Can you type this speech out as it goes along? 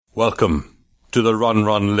Welcome to the Run,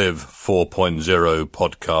 Run, Live 4.0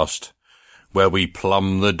 podcast, where we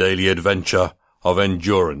plumb the daily adventure of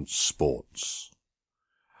endurance sports.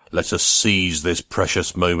 Let us seize this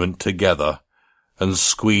precious moment together and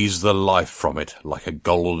squeeze the life from it like a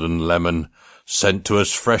golden lemon sent to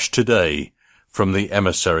us fresh today from the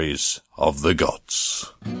emissaries of the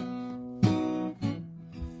gods.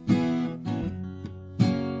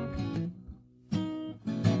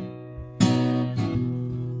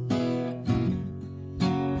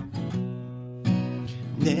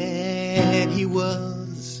 That he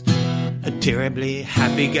was a terribly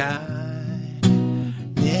happy guy.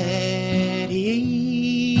 That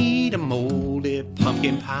he ate a moldy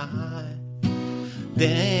pumpkin pie.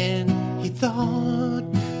 Then he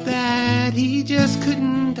thought that he just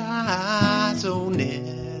couldn't die. So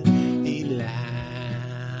Ned, he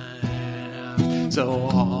laughed so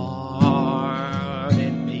hard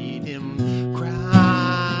it made him cry.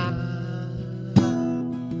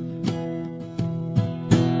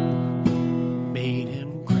 Made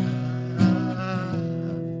him cry.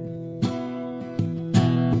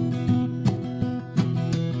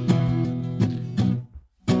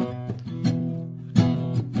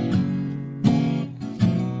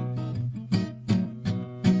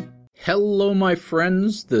 Hello, my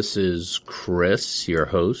friends. This is Chris, your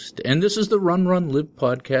host, and this is the Run, Run, Live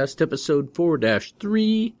podcast, episode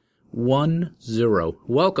 4-310.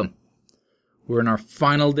 Welcome. We're in our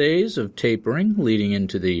final days of tapering leading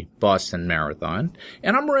into the Boston Marathon,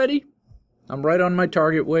 and I'm ready. I'm right on my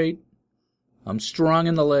target weight. I'm strong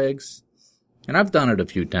in the legs, and I've done it a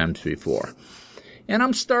few times before. And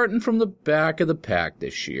I'm starting from the back of the pack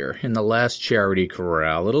this year in the last charity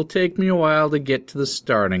corral. It'll take me a while to get to the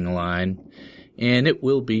starting line, and it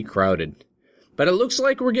will be crowded. But it looks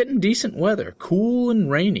like we're getting decent weather, cool and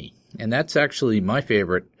rainy, and that's actually my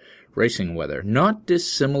favorite racing weather, not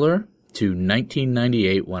dissimilar to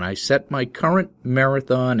 1998 when I set my current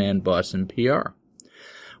marathon and Boston PR.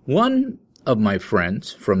 One of my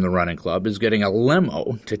friends from the running club is getting a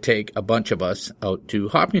limo to take a bunch of us out to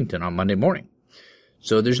Hopkinton on Monday morning.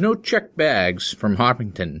 So there's no checked bags from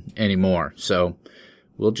Hopkinton anymore, so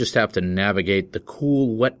we'll just have to navigate the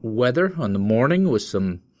cool, wet weather on the morning with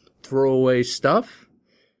some throwaway stuff.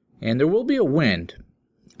 And there will be a wind.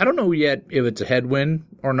 I don't know yet if it's a headwind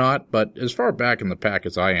or not, but as far back in the pack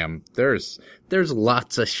as I am, there's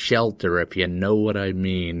lots of shelter, if you know what I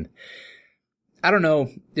mean. I don't know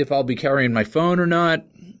if I'll be carrying my phone or not.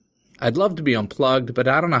 I'd love to be unplugged, but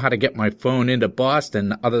I don't know how to get my phone into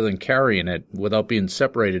Boston other than carrying it without being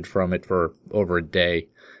separated from it for over a day.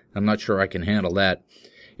 I'm not sure I can handle that.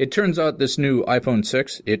 It turns out this new iPhone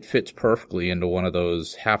 6, it fits perfectly into one of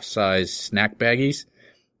those half-size snack baggies,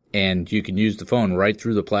 and you can use the phone right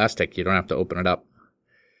through the plastic. You don't have to open it up.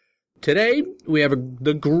 Today, we have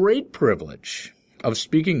the great privilege of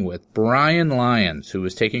speaking with Bryan Lyons, who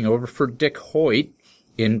is taking over for Dick Hoyt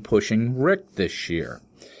in pushing Rick this year.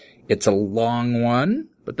 It's a long one,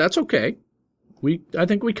 but that's okay. I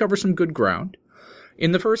think we cover some good ground.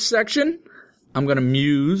 In the first section, I'm going to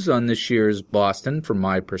muse on this year's Boston from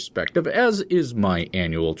my perspective, as is my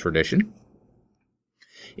annual tradition.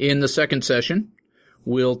 In the second session,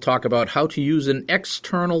 we'll talk about how to use an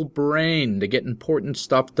external brain to get important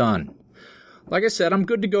stuff done. Like I said, I'm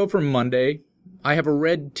good to go for Monday. I have a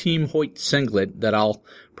red Team Hoyt singlet that I'll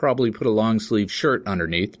probably put a long-sleeve shirt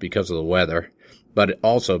underneath because of the weather, but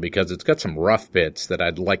also because it's got some rough bits that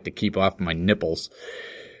I'd like to keep off my nipples.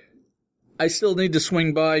 I still need to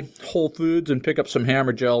swing by Whole Foods and pick up some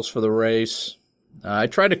hammer gels for the race. I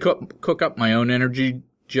tried to cook up my own energy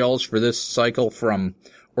gels for this cycle from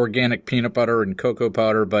organic peanut butter and cocoa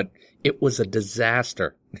powder, but it was a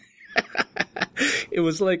disaster. It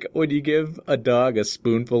was like when you give a dog a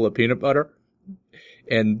spoonful of peanut butter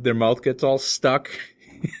and their mouth gets all stuck.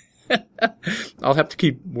 I'll have to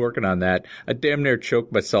keep working on that. I damn near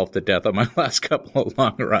choked myself to death on my last couple of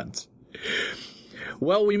long runs.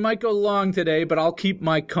 Well, we might go long today, but I'll keep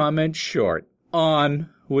my comments short. On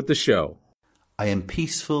with the show. I am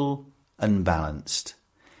peaceful and balanced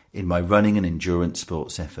in my running and endurance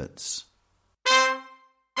sports efforts.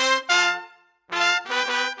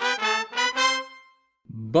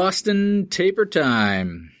 Boston taper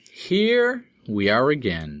time. Here we are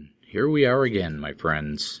again. Here we are again, my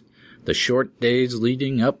friends. The short days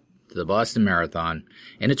leading up to the Boston Marathon.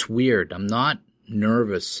 And it's weird. I'm not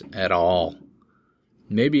nervous at all.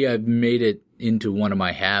 Maybe I've made it into one of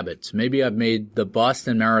my habits. Maybe I've made the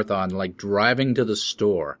Boston Marathon like driving to the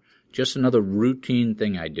store. Just another routine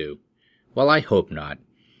thing I do. Well, I hope not.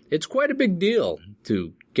 It's quite a big deal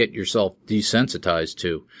to get yourself desensitized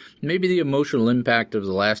to. Maybe the emotional impact of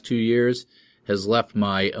the last 2 years has left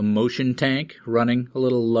my emotion tank running a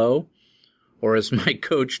little low. Or as my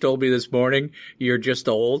coach told me this morning, you're just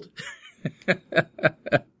old.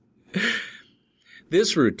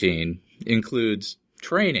 This routine includes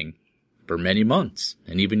training for many months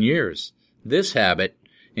and even years. This habit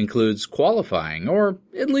includes qualifying, or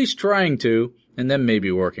at least trying to, and then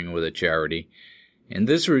maybe working with a charity. And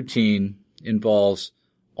this routine involves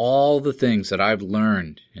all the things that I've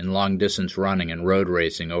learned in long-distance running and road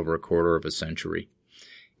racing over a quarter of a century.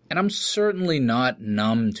 And I'm certainly not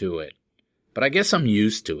numb to it, but I guess I'm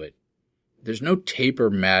used to it. There's no taper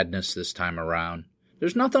madness this time around.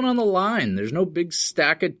 There's nothing on the line. There's no big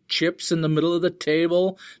stack of chips in the middle of the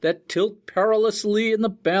table that tilt perilously in the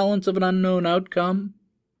balance of an unknown outcome.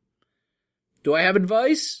 Do I have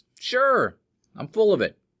advice? Sure. I'm full of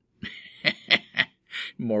it.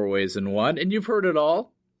 More ways than one, and you've heard it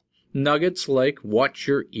all. Nuggets like watch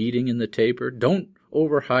your eating in the taper, don't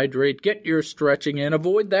overhydrate, get your stretching in,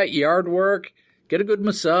 avoid that yard work, get a good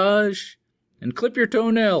massage, and clip your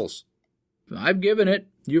toenails. I've given it.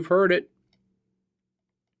 You've heard it.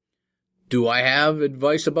 Do I have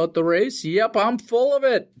advice about the race? Yep, I'm full of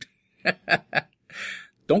it.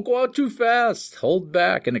 Don't go out too fast. Hold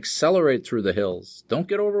back and accelerate through the hills. Don't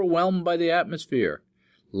get overwhelmed by the atmosphere.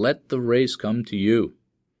 Let the race come to you.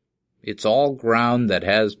 It's all ground that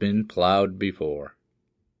has been plowed before.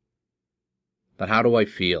 But how do I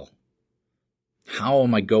feel? How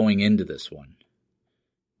am I going into this one?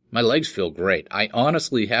 My legs feel great. I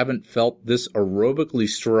honestly haven't felt this aerobically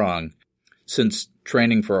strong since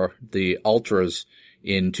training for the ultras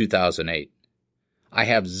in 2008. I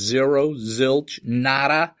have zero, zilch,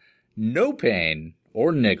 nada, no pain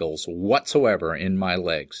or niggles whatsoever in my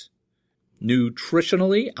legs.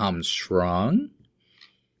 Nutritionally, I'm strong.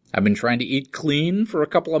 I've been trying to eat clean for a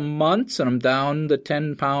couple of months, and I'm down the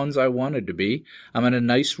 10 pounds I wanted to be. I'm at a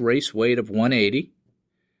nice race weight of 180.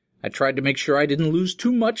 I tried to make sure I didn't lose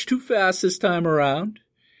too much too fast this time around.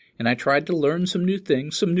 And I tried to learn some new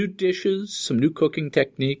things, some new dishes, some new cooking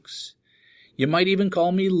techniques. You might even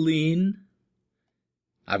call me lean.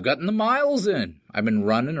 I've gotten the miles in. I've been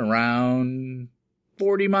running around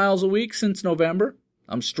 40 miles a week since November.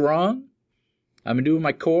 I'm strong. I've been doing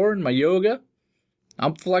my core and my yoga.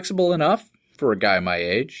 I'm flexible enough for a guy my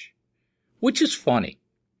age. Which is funny.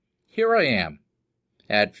 Here I am,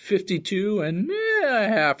 at 52 and a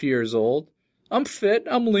half years old. I'm fit,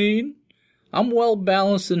 I'm lean, I'm well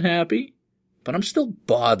balanced and happy, but I'm still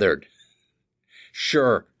bothered.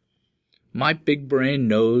 Sure, my big brain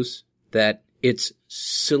knows that it's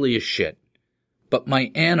silly as shit, but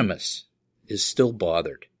my animus is still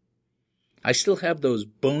bothered. I still have those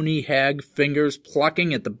bony hag fingers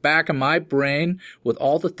plucking at the back of my brain with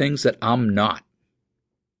all the things that I'm not.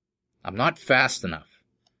 I'm not fast enough.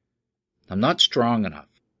 I'm not strong enough.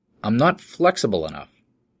 I'm not flexible enough.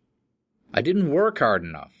 I didn't work hard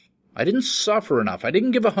enough. I didn't suffer enough. I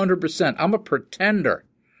didn't give 100%. I'm a pretender.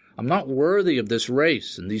 I'm not worthy of this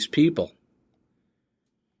race and these people.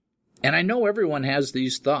 And I know everyone has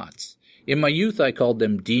these thoughts. In my youth, I called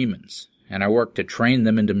them demons, and I worked to train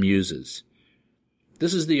them into muses.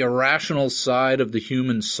 This is the irrational side of the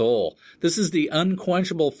human soul. This is the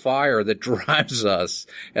unquenchable fire that drives us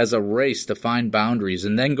as a race to find boundaries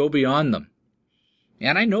and then go beyond them.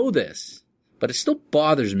 And I know this, but it still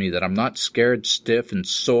bothers me that I'm not scared, stiff, and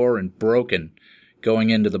sore and broken going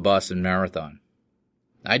into the Boston Marathon.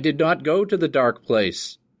 I did not go to the dark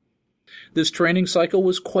place. This training cycle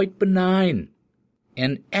was quite benign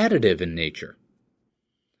and additive in nature.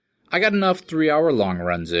 I got enough 3-hour long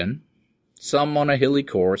runs in, some on a hilly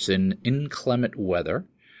course in inclement weather.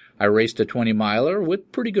 I raced a 20-miler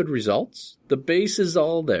with pretty good results. The base is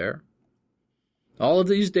all there. All of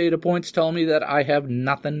these data points tell me that I have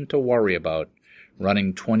nothing to worry about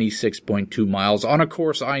running 26.2 miles on a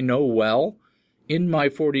course I know well in my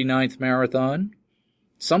 49th marathon.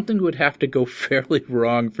 Something would have to go fairly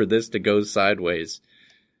wrong for this to go sideways.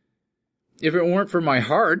 If it weren't for my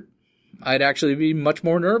heart, I'd actually be much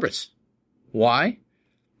more nervous. Why?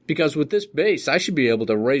 Because with this base, I should be able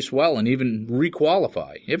to race well and even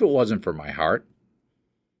requalify if it wasn't for my heart.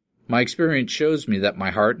 My experience shows me that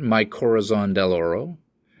my heart, my corazon del oro,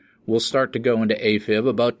 will start to go into AFib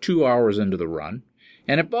about 2 hours into the run.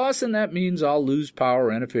 And at Boston, that means I'll lose power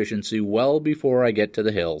and efficiency well before I get to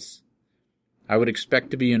the hills. I would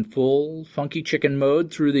expect to be in full funky chicken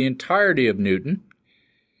mode through the entirety of Newton.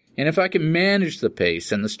 And if I can manage the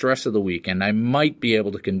pace and the stress of the weekend, I might be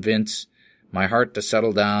able to convince my heart to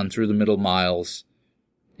settle down through the middle miles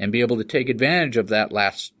and be able to take advantage of that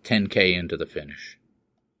last 10K into the finish.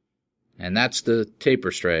 And that's the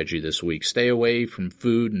taper strategy this week. Stay away from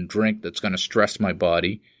food and drink that's going to stress my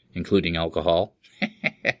body including alcohol.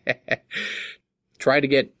 Try to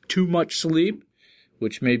get too much sleep,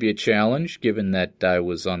 which may be a challenge given that I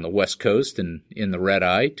was on the West Coast and in the red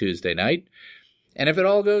eye Tuesday night. And if it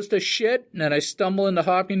all goes to shit and I stumble into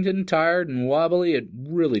Hopkinton tired and wobbly, it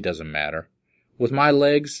really doesn't matter. With my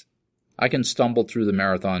legs, I can stumble through the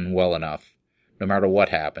marathon well enough, no matter what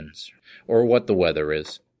happens or what the weather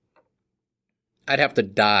is. I'd have to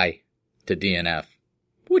die to DNF,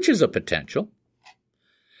 which is a potential.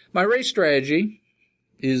 My race strategy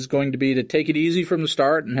is going to be to take it easy from the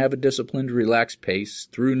start and have a disciplined, relaxed pace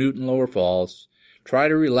through Newton Lower Falls. Try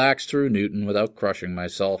to relax through Newton without crushing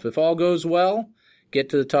myself. If all goes well, get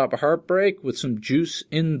to the top of Heartbreak with some juice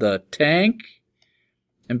in the tank.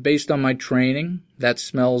 And based on my training, that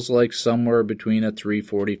smells like somewhere between a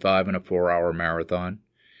 3:45 and a 4-hour marathon.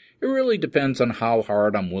 It really depends on how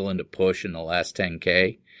hard I'm willing to push in the last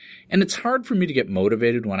 10K. And it's hard for me to get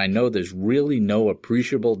motivated when I know there's really no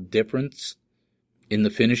appreciable difference in the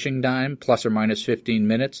finishing time, plus or minus 15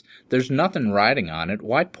 minutes. There's nothing riding on it.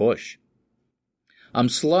 Why push? I'm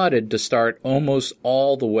slotted to start almost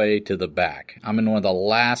all the way to the back. I'm in one of the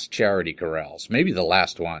last charity corrals, maybe the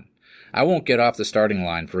last one. I won't get off the starting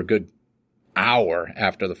line for a good hour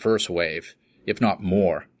after the first wave, if not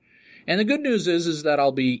more. And the good news is that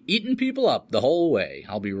I'll be eating people up the whole way.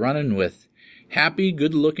 I'll be running with happy,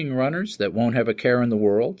 good-looking runners that won't have a care in the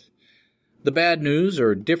world. The bad news,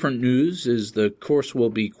 or different news, is the course will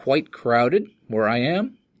be quite crowded where I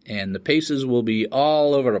am, and the paces will be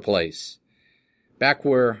all over the place. Back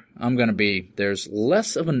where I'm going to be, there's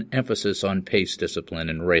less of an emphasis on pace discipline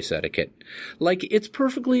and race etiquette. Like, it's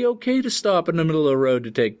perfectly okay to stop in the middle of the road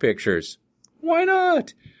to take pictures. Why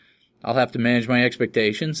not? I'll have to manage my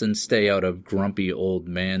expectations and stay out of grumpy old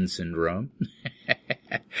man syndrome.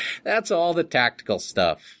 That's all the tactical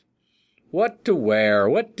stuff. What to wear,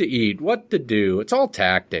 what to eat, what to do. It's all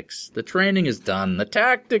tactics. The training is done. The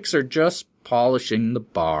tactics are just polishing the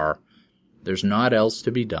bar. There's naught else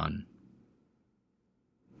to be done.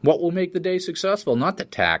 What will make the day successful? Not the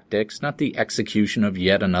tactics, not the execution of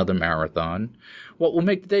yet another marathon. What will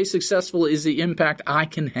make the day successful is the impact I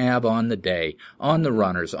can have on the day, on the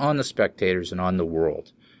runners, on the spectators, and on the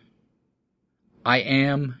world. I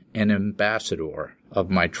am an ambassador of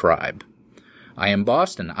my tribe. I am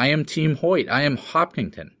Boston. I am Team Hoyt. I am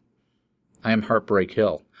Hopkinton. I am Heartbreak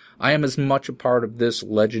Hill. I am as much a part of this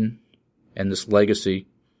legend and this legacy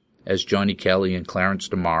as Johnny Kelly and Clarence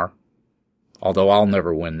DeMar, although I'll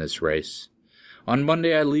never win this race. On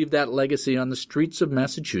Monday, I leave that legacy on the streets of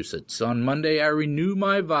Massachusetts. On Monday, I renew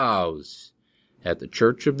my vows at the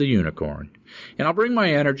Church of the Unicorn. And I'll bring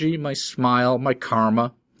my energy, my smile, my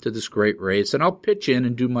karma to this great race, and I'll pitch in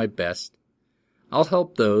and do my best. I'll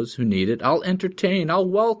help those who need it. I'll entertain. I'll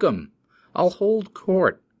welcome. I'll hold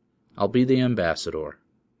court. I'll be the ambassador.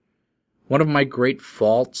 One of my great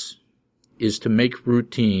faults is to make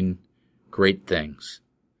routine great things.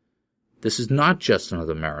 This is not just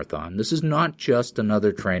another marathon. This is not just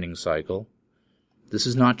another training cycle. This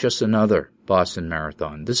is not just another Boston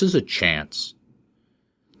Marathon. This is a chance.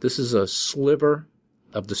 This is a sliver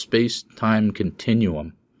of the space-time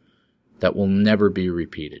continuum that will never be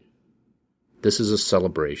repeated. This is a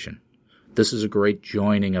celebration. This is a great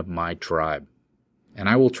joining of my tribe, and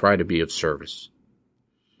I will try to be of service.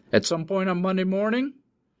 At some point on Monday morning,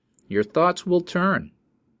 your thoughts will turn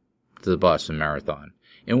to the Boston Marathon.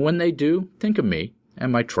 And when they do, think of me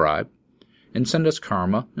and my tribe, and send us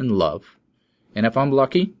karma and love. And if I'm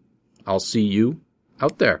lucky, I'll see you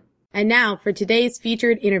out there. And now for today's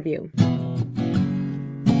featured interview.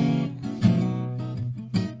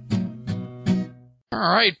 All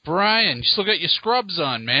right, Bryan, you still got your scrubs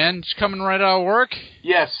on, man. Just coming right out of work?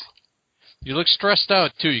 Yes. You look stressed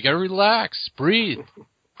out, too. You got to relax, breathe.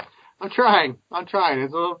 I'm trying.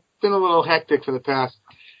 It's been a little hectic for the past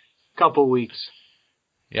couple weeks.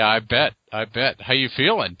 Yeah, I bet. How you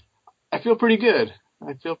feeling? I feel pretty good.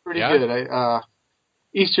 good.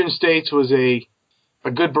 Eastern States was a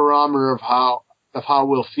good barometer of how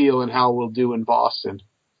we'll feel and how we'll do in Boston.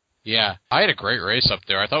 Yeah, I had a great race up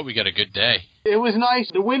there. I thought we got a good day. It was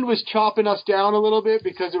nice. The wind was chopping us down a little bit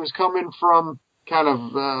because it was coming from kind of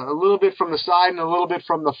a little bit from the side and a little bit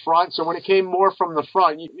from the front. So when it came more from the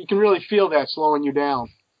front, you can really feel that slowing you down.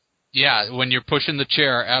 Yeah, when you're pushing the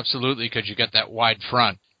chair, absolutely, because you got that wide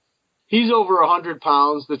front. He's over 100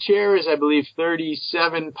 pounds. The chair is, I believe,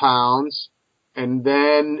 37 pounds, and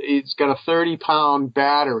then it's got a 30-pound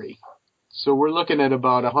battery. So we're looking at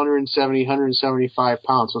about 170, 175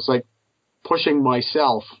 pounds. So it's like pushing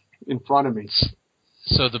myself in front of me.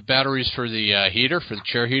 So the battery's for the heater, for the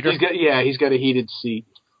chair heater? He's got a heated seat.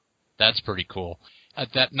 That's pretty cool.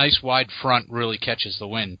 that nice wide front really catches the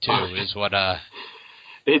wind too. Is what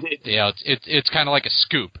it's kind of like a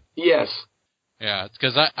scoop. Yes. Yeah,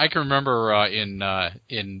 because I can remember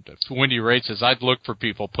in windy races, I'd look for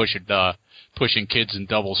people pushing kids in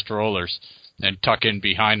double strollers and tuck in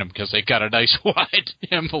behind them because they got a nice wide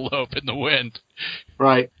envelope in the wind.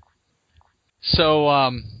 Right. So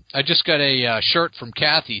I just got a shirt from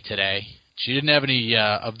Kathy today. She didn't have any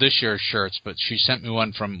of this year's shirts, but she sent me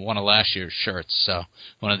one from one of last year's shirts, so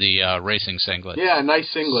one of the racing singlets. Yeah,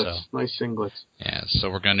 nice singlets. Nice singlets. Yeah, so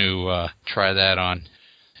we're going to try that on.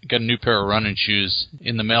 Got a new pair of running shoes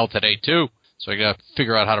in the mail today, too, so I got to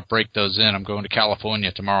figure out how to break those in. I'm going to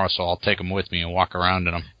California tomorrow, so I'll take them with me and walk around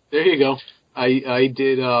in them. There you go. I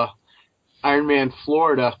did Ironman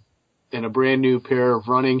Florida in a brand new pair of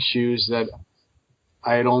running shoes that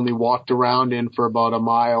I had only walked around in for about a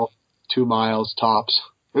mile, 2 miles tops.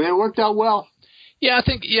 And it worked out well. Yeah,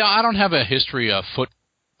 I don't have a history of foot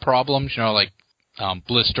problems, like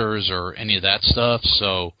blisters or any of that stuff,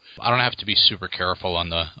 so I don't have to be super careful on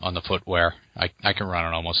the footwear. I can run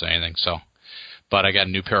on almost anything, so. But I got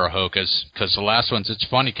a new pair of Hokas, because the last ones, it's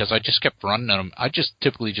funny, because I just kept running in them. I just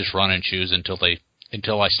typically just run in shoes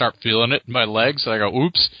until I start feeling it in my legs, and I go,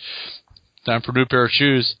 oops, time for a new pair of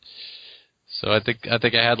shoes. So I think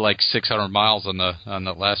I had like 600 miles on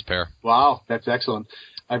the last pair. Wow, that's excellent.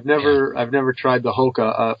 I've never tried the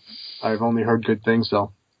Hoka. I've only heard good things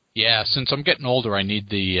though. Yeah, since I'm getting older, I need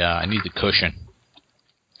the cushion.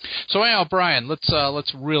 So anyhow, Bryan,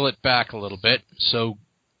 let's reel it back a little bit. So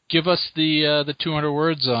give us the 200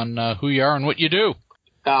 words on who you are and what you do.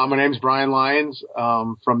 My name's Bryan Lyons.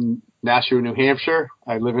 From Nashua, New Hampshire.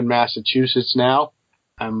 I live in Massachusetts now.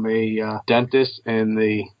 I'm a dentist in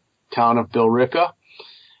the town of Billerica,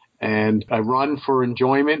 and I run for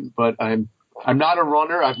enjoyment, but I'm not a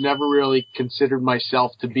runner. I've never really considered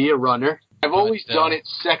myself to be a runner. I've always done it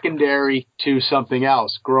secondary to something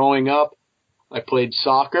else. Growing up, I played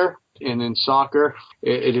soccer, and in soccer,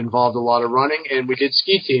 it involved a lot of running, and we did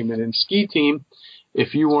ski team. And in ski team,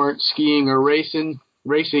 if you weren't skiing or racing,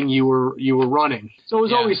 you were running. So it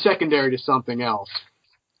was always secondary to something else.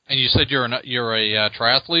 And you said you're a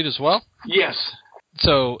triathlete as well? Yes.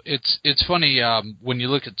 So it's funny when you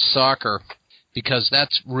look at soccer, because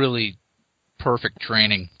that's really perfect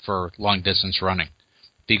training for long distance running,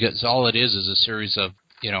 because all it is a series of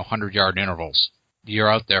 100-yard intervals. You're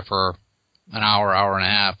out there for an hour and a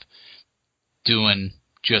half doing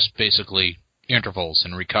just basically intervals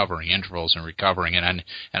and recovering. And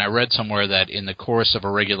I read somewhere that in the course of a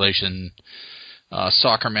regulation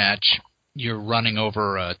soccer match, you're running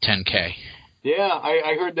over 10K. Yeah,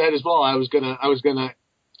 I heard that as well. I was gonna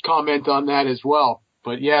comment on that as well.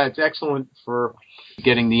 But yeah, it's excellent for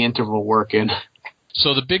getting the interval work in.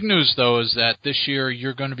 So the big news though is that this year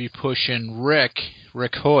you're going to be pushing Rick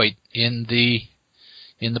Hoyt in the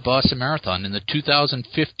Boston Marathon, in the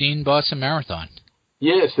 2015 Boston Marathon.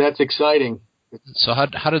 Yes, that's exciting. So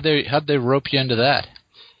how did they rope you into that?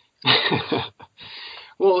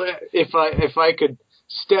 Well, if I could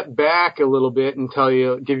step back a little bit and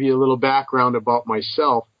give you a little background about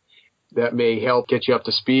myself, that may help get you up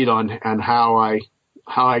to speed on how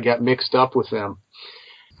I got mixed up with them.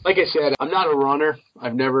 Like I said, I'm not a runner.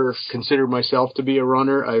 I've never considered myself to be a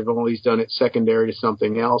runner. I've always done it secondary to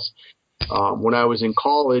something else. When I was in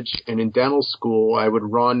college and in dental school, I would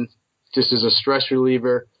run just as a stress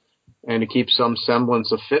reliever and to keep some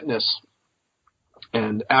semblance of fitness.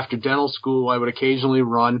 And after dental school, I would occasionally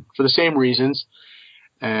run for the same reasons.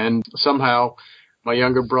 And somehow my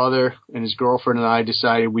younger brother and his girlfriend and I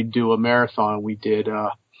decided we'd do a marathon. We did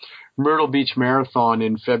Myrtle Beach Marathon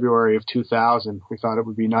in February of 2000. We thought it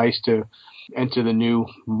would be nice to enter the new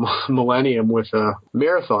millennium with a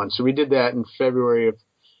marathon. So we did that in February of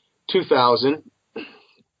 2000.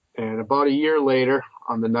 And about a year later,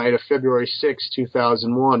 on the night of February 6,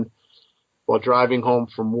 2001, while driving home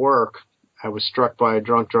from work, I was struck by a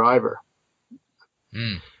drunk driver.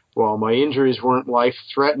 While my injuries weren't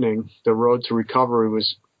life-threatening, the road to recovery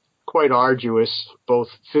was quite arduous, both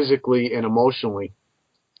physically and emotionally.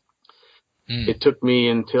 It took me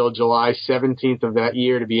until July 17th of that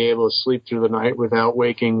year to be able to sleep through the night without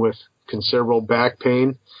waking with considerable back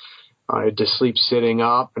pain. I had to sleep sitting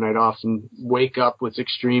up, and I'd often wake up with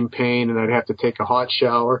extreme pain, and I'd have to take a hot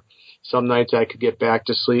shower. Some nights I could get back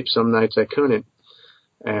to sleep, some nights I couldn't.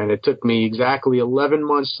 And it took me exactly 11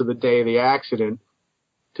 months to the day of the accident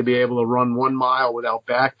to be able to run 1 mile without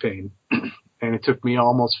back pain. And it took me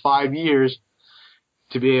almost 5 years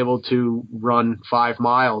to be able to run 5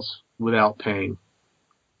 miles without pain.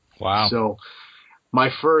 Wow. So my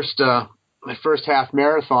first half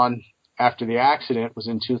marathon after the accident was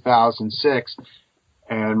in 2006.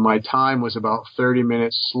 and my time was about 30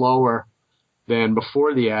 minutes slower than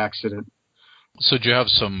before the accident. So did you have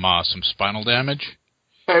some spinal damage?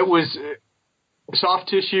 It was soft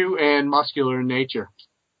tissue and muscular in nature.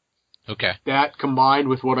 Okay. That combined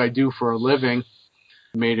with what I do for a living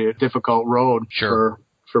made it a difficult road for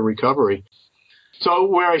recovery. So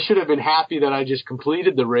where I should have been happy that I just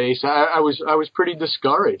completed the race, I was pretty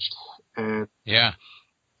discouraged. And yeah,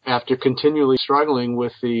 after continually struggling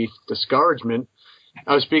with the discouragement,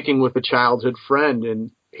 I was speaking with a childhood friend,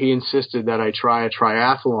 and he insisted that I try a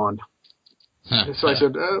triathlon. So I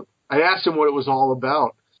said, I asked him what it was all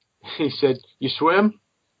about. He said, you swim,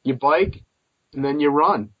 you bike, and then you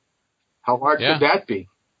run. How hard could that be?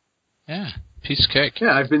 Yeah, piece of cake.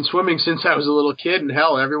 Yeah, I've been swimming since I was a little kid, and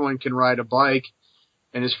hell, everyone can ride a bike.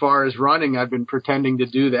 And as far as running, I've been pretending to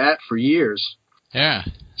do that for years. Yeah.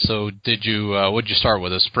 So did you? Would you start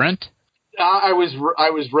with a sprint? I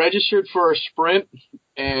was registered for a sprint,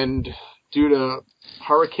 and due to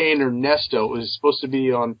Hurricane Ernesto, it was supposed to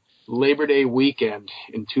be on Labor Day weekend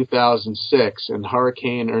in 2006, and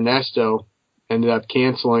Hurricane Ernesto ended up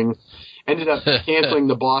canceling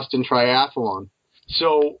the Boston Triathlon.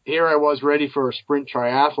 So here I was ready for a sprint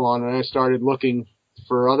triathlon, and I started looking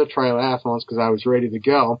for other triathlons because I was ready to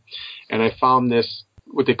go, and I found this,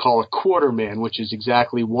 what they call a quarterman, which is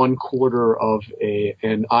exactly 1/4 of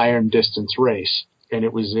an iron distance race, and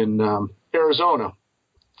it was in Arizona.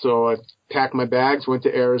 So I packed my bags, went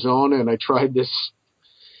to Arizona, and I tried this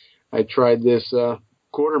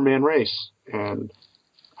quarterman race, and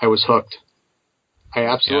I was hooked. I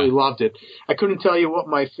absolutely loved it. I couldn't tell you what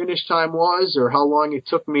my finish time was or how long it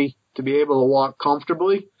took me to be able to walk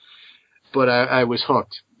comfortably, but I was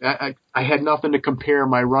hooked. I had nothing to compare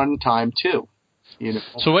my run time to. You know.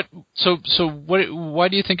 So why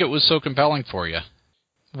do you think it was so compelling for you?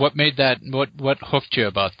 What made that? What hooked you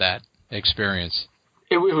about that experience?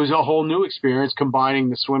 It was a whole new experience, combining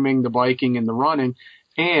the swimming, the biking, and the running.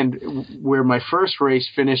 And where my first race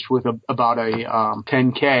finished with about a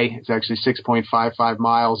 10K, it's actually 6.55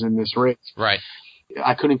 miles in this race. Right.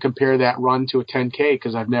 I couldn't compare that run to a 10K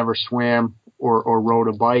because I've never swam or rode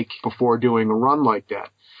a bike before doing a run like that.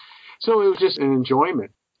 So it was just an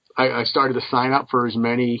enjoyment. I started to sign up for as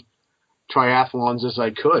many triathlons as I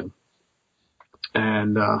could.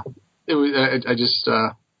 And it was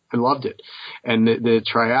I loved it. And the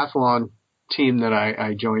triathlon team that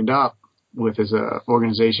I joined up with is an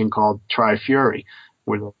organization called Tri Fury.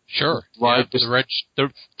 The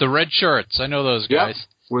red shirts. I know those guys. Yep,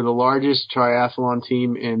 we're the largest triathlon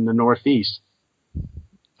team in the Northeast.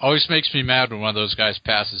 Always makes me mad when one of those guys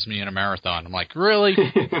passes me in a marathon. I'm like, really?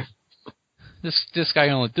 This guy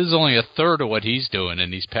this is only a third of what he's doing,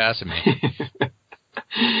 and he's passing me.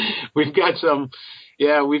 We've got some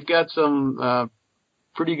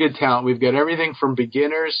pretty good talent. We've got everything from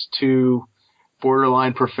beginners to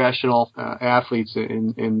borderline professional athletes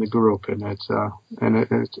in the group, and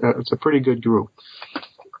it's a pretty good group.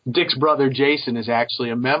 Dick's brother Jason is actually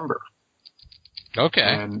a member. Okay,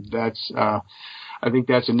 and that's I think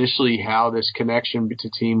that's initially how this connection to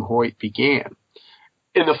Team Hoyt began.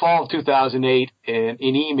 In the fall of 2008, an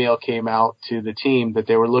email came out to the team that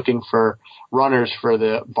they were looking for runners for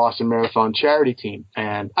the Boston Marathon charity team,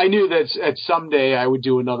 and I knew that at someday I would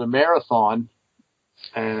do another marathon.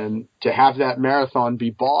 And to have that marathon be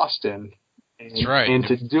Boston, and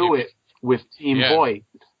to do it with Team Hoyt.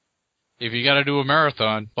 If you got to do a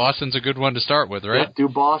marathon, Boston's a good one to start with, right? Yeah, do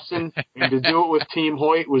Boston, and to do it with Team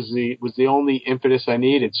Hoyt was the only impetus I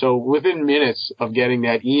needed. So within minutes of getting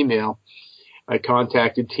that email, I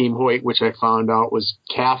contacted Team Hoyt, which I found out was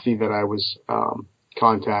Kathy that I was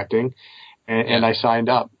contacting, and I signed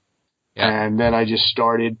up. Yeah. And then I just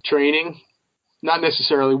started training. Not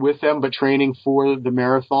necessarily with them, but training for the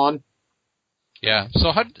marathon. Yeah.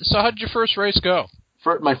 So how'd your first race go?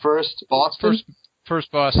 My first Boston?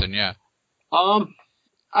 First Boston, yeah. I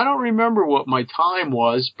don't remember what my time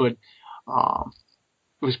was, but it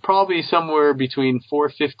was probably somewhere between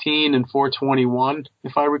 4:15 and 4:21,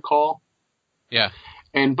 if I recall. Yeah.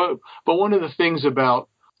 And but one of the things about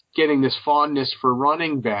getting this fondness for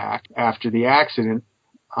running back after the accident,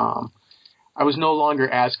 I was no longer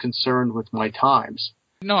as concerned with my times.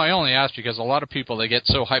 No, I only asked because a lot of people, they get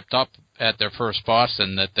so hyped up at their first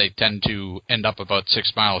Boston that they tend to end up about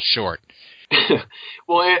 6 miles short.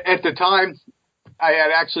 Well, at the time, I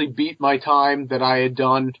had actually beat my time that I had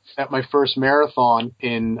done at my first marathon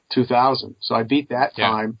in 2000. So I beat that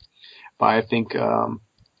time by, I think,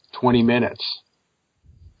 20 minutes.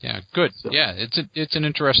 Yeah, good. So, yeah, it's an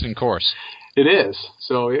interesting course. It is.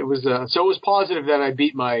 So it was positive that I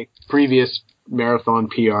beat my previous marathon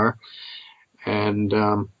PR, and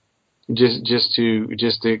just to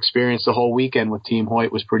experience the whole weekend with Team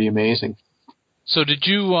Hoyt was pretty amazing. So did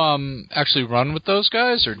you actually run with those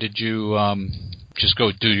guys, or did you just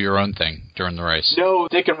go do your own thing during the race? No,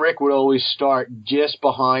 Dick and Rick would always start just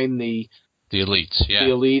behind the elites, yeah.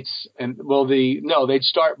 The elites, and they'd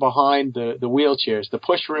start behind the wheelchairs. The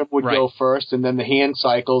push rim would go first, and then the hand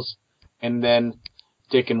cycles, and then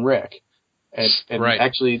Dick and Rick. And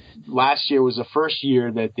actually, last year was the first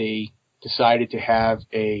year that they decided to have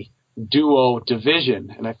a duo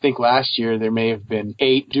division, and I think last year there may have been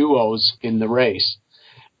 8 duos in the race.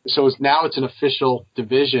 So now it's an official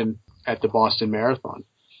division at the Boston Marathon.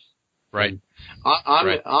 Right.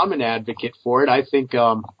 I'm an advocate for it. I think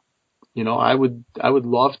I would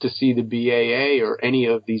love to see the BAA or any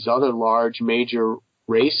of these other large major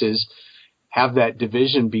races have that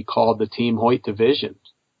division be called the Team Hoyt division.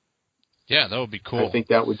 Yeah, that would be cool. I think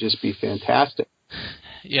that would just be fantastic.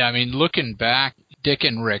 Yeah, I mean, looking back, Dick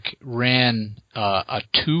and Rick ran a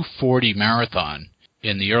 2:40 marathon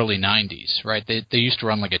in the early 90s, right? They used to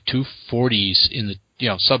run like a 2:40s in the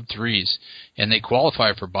sub 3s, and they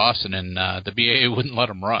qualified for Boston, and the BAA wouldn't let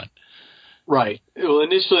them run. Right. Well,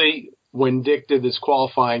 initially, when Dick did this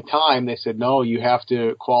qualifying time, they said, no, you have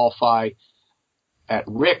to qualify at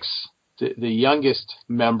Rick's, the youngest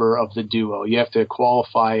member of the duo. You have to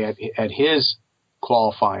qualify at his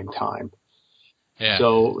qualifying time. Yeah.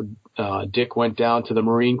 So Dick went down to the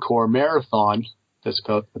Marine Corps Marathon. That's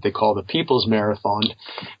what they call the People's Marathon,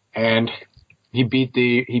 and he beat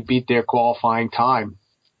their qualifying time.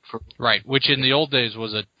 Right, which in the old days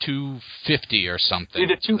was a 250 or something.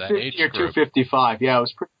 Either 250 or 255. Yeah, it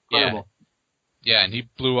was pretty incredible. Yeah, and he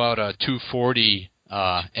blew out a 240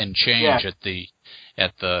 and change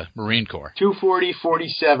at the Marine Corps.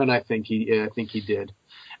 240.47, I think he did.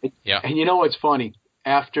 Yeah. And you know what's funny?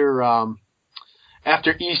 After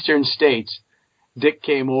Eastern States, Dick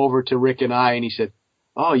came over to Rick and I, and he said,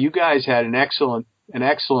 "Oh, you guys had an excellent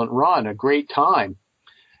run, a great time."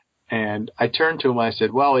 And I turned to him and I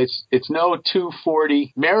said, "Well, it's no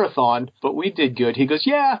 240 marathon, but we did good." He goes,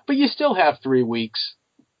 "Yeah, but you still have 3 weeks."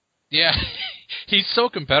 Yeah, he's so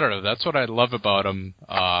competitive. That's what I love about him.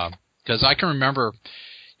 Because I can remember,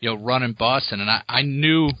 running Boston, and I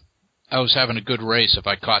knew I was having a good race if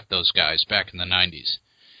I caught those guys back in the 90s.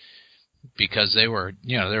 Because they were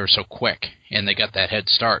so quick, and they got that head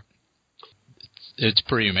start. It's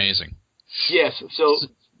pretty amazing. Yes.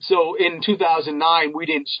 So in 2009, we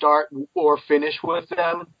didn't start or finish with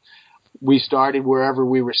them. We started wherever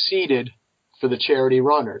we were seated for the charity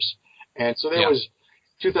runners. And so there was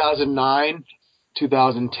 2009,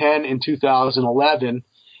 2010, and 2011.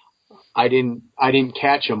 I didn't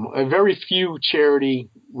catch them. Very few charity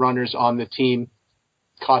runners on the team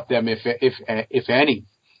caught them, if any.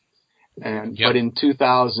 But in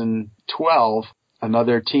 2012,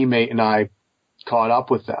 another teammate and I caught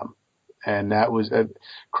up with them, and that was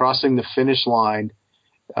crossing the finish line.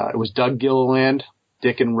 It was Doug Gilliland,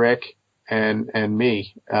 Dick and Rick, and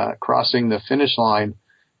me. Crossing the finish line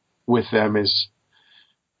with them is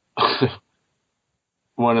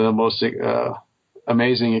one of the most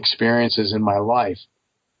amazing experiences in my life.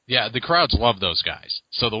 Yeah, the crowds love those guys.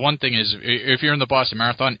 So the one thing is, if you're in the Boston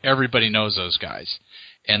Marathon, everybody knows those guys.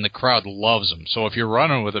 And the crowd loves them. So if you're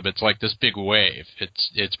running with them, it's like this big wave.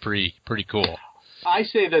 It's pretty cool. I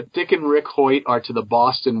say that Dick and Rick Hoyt are to the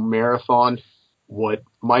Boston Marathon what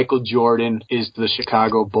Michael Jordan is to the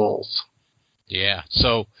Chicago Bulls. Yeah.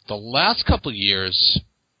 So the last couple of years,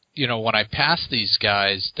 when I passed these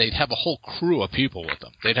guys, they'd have a whole crew of people with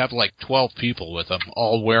them. They'd have like 12 people with them,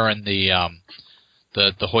 all wearing the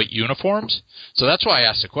Hoyt uniforms. So that's why I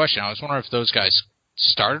asked the question. I was wondering if those guys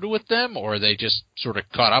started with them, or they just sort of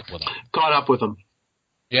caught up with them? Caught up with them.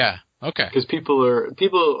 Yeah, okay. Because people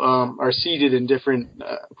are seated in different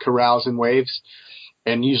corrals and waves,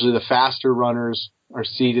 and usually the faster runners are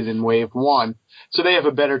seated in wave 1, so they have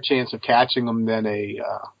a better chance of catching them than a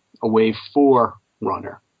wave 4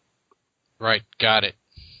 runner. Right, got it.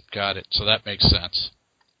 So that makes sense.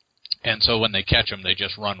 And so when they catch them, they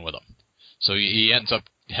just run with them. So he ends up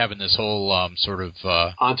having this whole sort of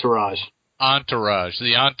entourage.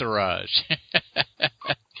 The entourage.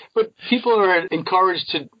 But people are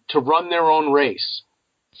encouraged to run their own race.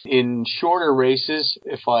 In shorter races,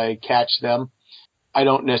 if I catch them, I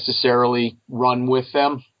don't necessarily run with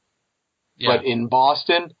them. Yeah. But in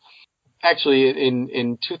Boston, actually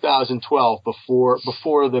in 2012,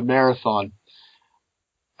 before the marathon,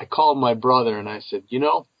 I called my brother and I said,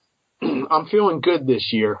 I'm feeling good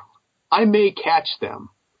this year. I may catch them.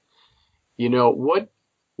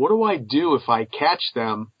 What do I do if I catch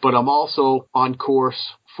them, but I'm also on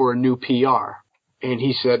course for a new PR? And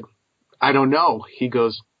he said, I don't know. He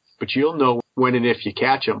goes, but you'll know when and if you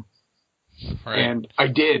catch them. Right. And I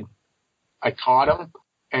did. I caught them,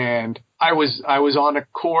 and I was on a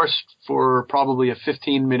course for probably a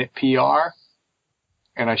 15-minute PR,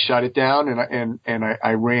 and I shut it down, and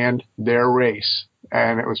I ran their race,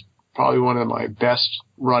 and it was probably one of my best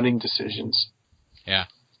running decisions. Yeah.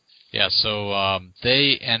 Yeah, so and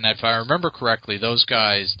if I remember correctly, those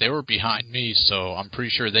guys, they were behind me, so I'm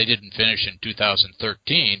pretty sure they didn't finish in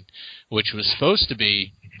 2013, which was supposed to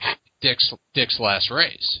be Dick's last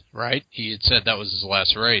race, right? He had said that was his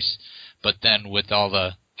last race, but then with all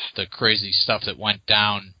the crazy stuff that went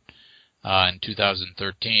down in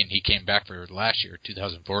 2013, he came back for last year,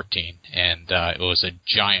 2014, and it was a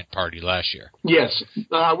giant party last year. Yes.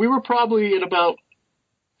 We were probably at about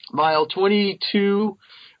mile 22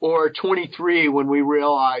 or 23 when we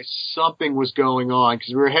realized something was going on,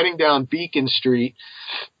 because we were heading down Beacon Street,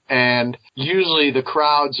 and usually the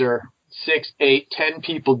crowds are 6, 8, 10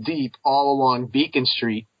 people deep all along Beacon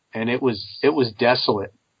Street, and it was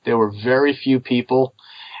desolate. There were very few people,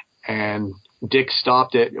 and Dick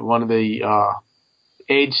stopped at one of the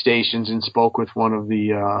aid stations and spoke with one of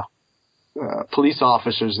the police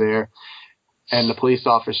officers there, and the police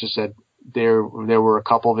officer said there were a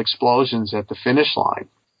couple of explosions at the finish line,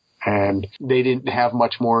 and they didn't have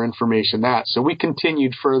much more information than that. So we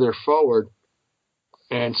continued further forward,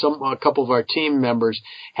 and a couple of our team members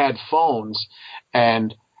had phones,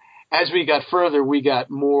 and as we got further, we got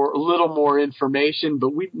a little more information,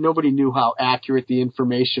 but nobody knew how accurate the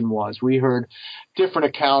information was. We heard different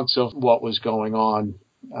accounts of what was going on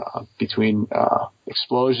between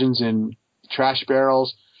explosions in trash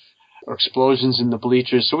barrels or explosions in the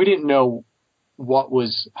bleachers. So we didn't know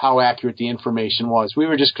how accurate the information was. We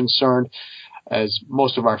were just concerned, as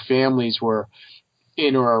most of our families were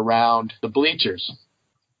in or around the bleachers.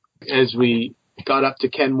 As we got up to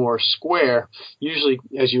Kenmore Square, usually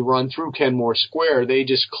as you run through Kenmore Square, they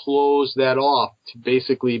just closed that off.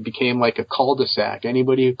 Basically became like a cul-de-sac.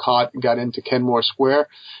 Anybody who got into Kenmore Square,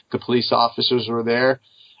 the police officers were there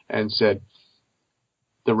and said,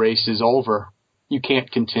 the race is over. You can't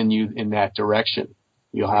continue in that direction.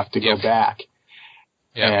 You'll have to go back.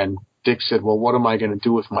 Yep. And Dick said, well, what am I going to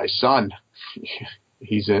do with my son?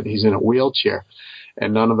 He's in a wheelchair.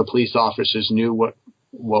 And none of the police officers knew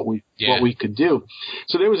what we could do.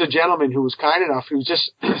 So there was a gentleman who was kind enough, who was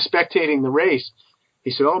just spectating the race.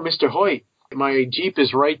 He said, oh, Mr. Hoyt, my Jeep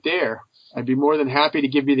is right there. I'd be more than happy to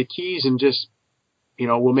give you the keys and just,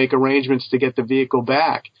 we'll make arrangements to get the vehicle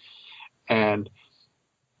back. And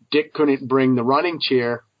Dick couldn't bring the running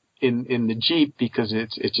chair in the Jeep because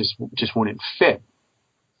it just wouldn't fit.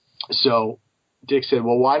 So Dick said,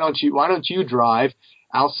 well, why don't you drive?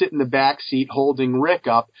 I'll sit in the back seat holding Rick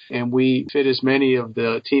up, and we fit as many of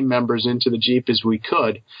the team members into the Jeep as we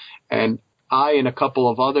could. And I and a couple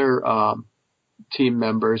of other team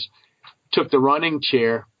members took the running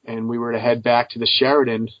chair, and we were to head back to the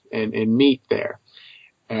Sheridan and meet there.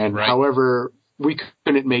 And however, we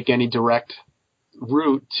couldn't make any direct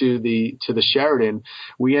route to the Sheridan.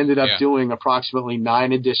 We ended up doing approximately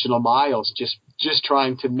 9 additional miles, just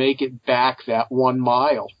trying to make it back that 1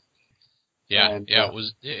 mile. Yeah,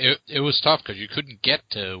 it was tough because you couldn't get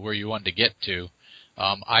to where you wanted to get to.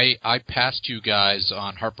 I passed you guys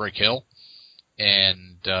on Heartbreak Hill,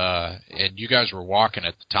 and you guys were walking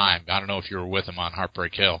at the time. I don't know if you were with them on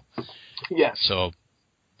Heartbreak Hill. Yes. So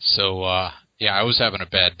I was having a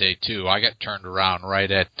bad day too. I got turned around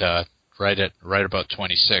right about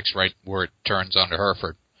 26, right where it turns onto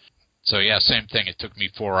Hereford. So, yeah, same thing. It took me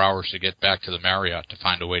 4 hours to get back to the Marriott, to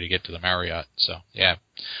find a way to get to the Marriott. So, yeah,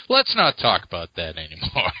 let's not talk about that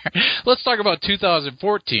anymore. Let's talk about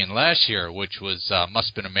 2014, last year, which was must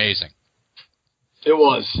have been amazing. It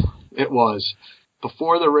was.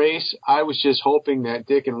 Before the race, I was just hoping that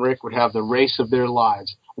Dick and Rick would have the race of their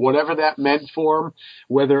lives. Whatever that meant for them,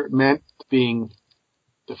 whether it meant being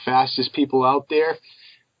the fastest people out there,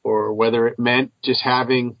 or whether it meant just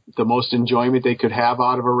having the most enjoyment they could have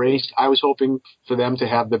out of a race, I was hoping for them to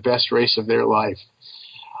have the best race of their life.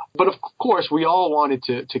 But of course, we all wanted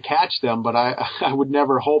to catch them, but I would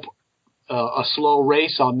never hope a slow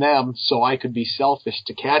race on them so I could be selfish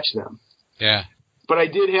to catch them. Yeah. But I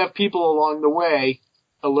did have people along the way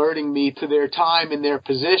alerting me to their time and their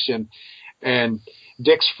position. And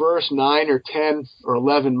Dick's first 9 or 10 or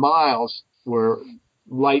 11 miles were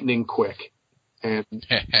lightning quick. And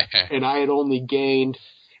I had only gained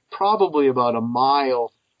probably about a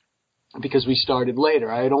mile, because we started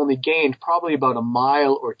later. I had only gained probably about a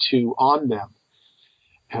mile or 2 on them.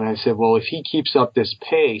 And I said, well, if he keeps up this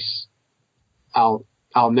pace, I'll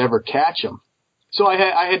never catch him. So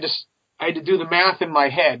I I had to do the math in my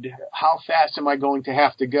head. How fast am I going to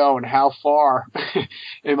have to go, and how far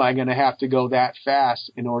am I going to have to go that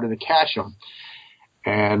fast in order to catch them?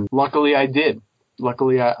 And luckily I did.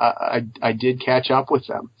 Luckily I did catch up with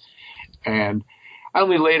them. And I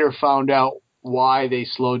only later found out why they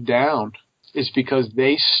slowed down. Is because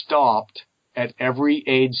they stopped at every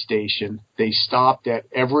aid station. They stopped at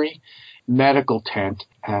every medical tent,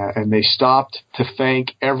 and they stopped to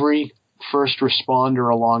thank every first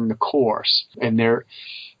responder along the course. And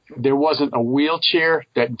there wasn't a wheelchair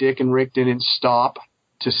that Dick and Rick didn't stop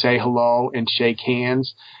to say hello and shake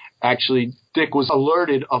hands. Actually, Dick was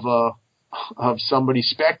alerted of somebody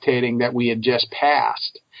spectating that we had just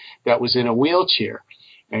passed that was in a wheelchair.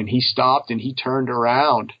 And he stopped and he turned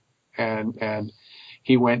around and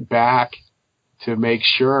he went back to make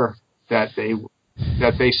sure that they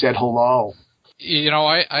said hello. You know,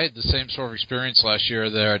 I had the same sort of experience last year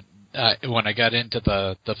there when I got into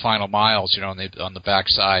the final miles, you know, on the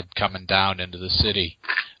backside coming down into the city.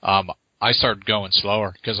 I started going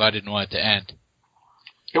slower because I didn't want it to end.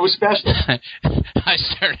 It was special. I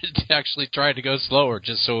started to actually try to go slower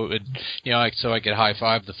just so it would, you know, so I could high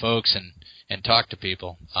five the folks and talk to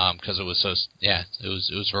people, because it was so, yeah, it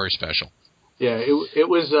was very special. Yeah, it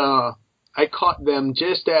was, I caught them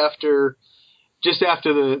just after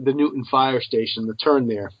the Newton Fire Station, the turn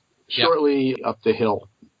there, shortly up the hill.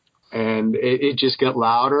 And it just got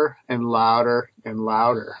louder and louder and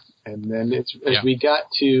louder. And then as we got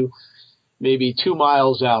to maybe 2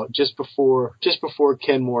 miles out, just before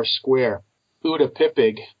Kenmore Square, Uda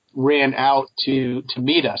Pippig ran out to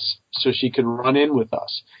meet us so she could run in with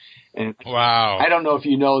us. And wow. I don't know if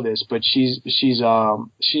you know this, but she's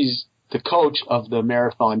the coach of the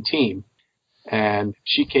marathon team, and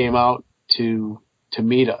she came out to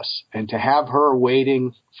meet us, and to have her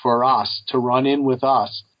waiting for us to run in with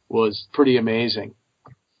us was pretty amazing.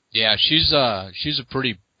 Yeah, she's a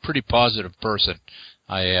pretty positive person.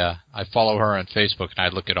 I follow her on Facebook, and I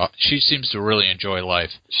look at all. She seems to really enjoy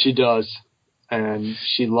life. She does, and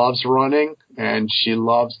she loves running, and she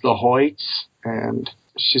loves the Hoyts, and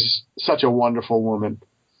she's such a wonderful woman.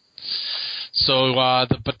 So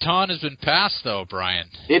the baton has been passed, though, Bryan.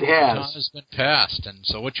 It has. The baton has been passed, and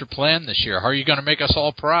so what's your plan this year? How are you going to make us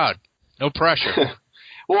all proud? No pressure.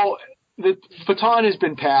 Well, the baton has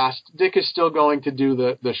been passed. Dick is still going to do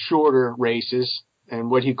the shorter races,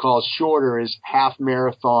 and what he calls shorter is half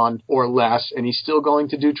marathon or less, and he's still going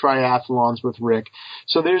to do triathlons with Rick.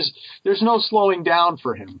 So there's no slowing down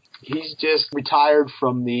for him. He's just retired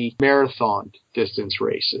from the marathon distance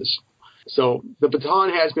races. So the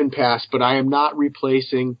baton has been passed, but I am not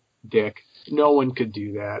replacing Dick. No one could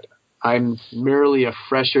do that. I'm merely a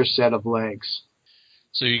fresher set of legs.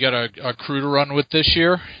 So you got a crew to run with this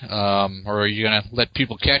year, or are you going to let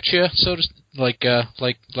people catch you, like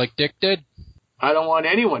Dick did? I don't want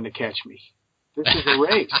anyone to catch me. This is a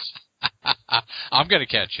race. I'm going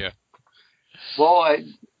to catch you. Well,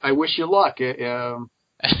 I wish you luck.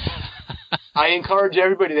 I encourage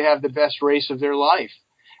everybody to have the best race of their life.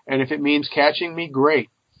 And if it means catching me, great.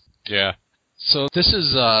 Yeah. So this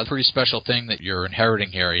is a pretty special thing that you're inheriting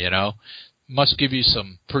here, you know. Must give you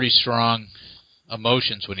some pretty strong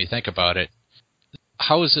emotions when you think about it.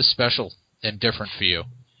 How is this special and different for you?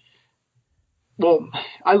 Well,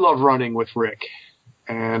 I love running with Rick.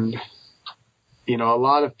 And, you know, a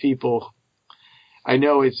lot of people, I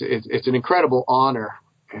know it's an incredible honor,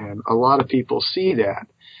 and a lot of people see that.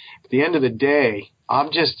 At the end of the day, I'm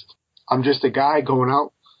just a guy going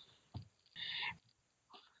out.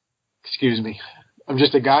 Excuse me. I'm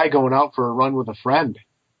just a guy going out for a run with a friend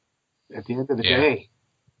at the end of the day.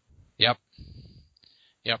 Yep.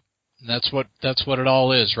 And that's what it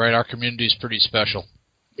all is, right? Our community is pretty special.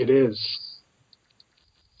 It is.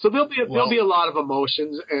 So there'll be a lot of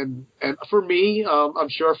emotions, and for me, I'm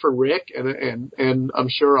sure for Rick, and I'm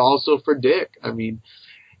sure also for Dick. I mean,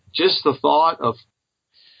 just the thought of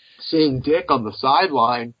seeing Dick on the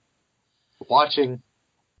sideline watching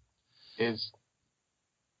is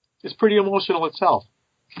pretty emotional itself.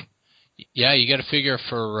 Yeah, you got to figure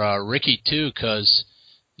for Ricky too, because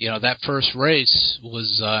you know that first race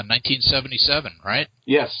was 1977, right?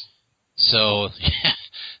 Yes. So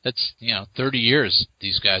that's 30 years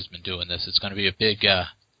these guys have been doing this. It's going to be a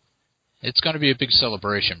big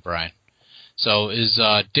celebration, Bryan. So is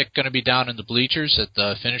Dick going to be down in the bleachers at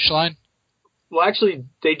the finish line? Well, actually,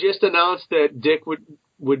 they just announced that Dick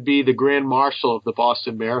would be the Grand Marshal of the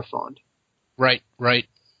Boston Marathon. Right.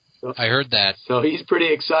 So, I heard that. So he's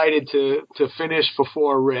pretty excited to finish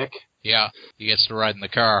before Rick. Yeah, he gets to ride in the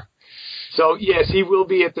car. So, yes, he will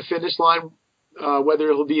be at the finish line, whether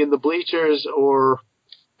he'll be in the bleachers or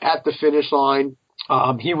at the finish line.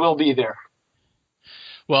 He will be there.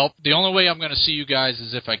 Well, the only way I'm going to see you guys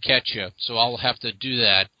is if I catch you, so I'll have to do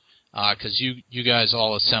that because you guys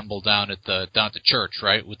all assemble down at the church,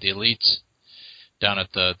 right, with the elites. Down at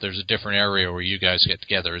there's a different area where you guys get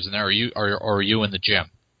together, isn't there? Or are you in the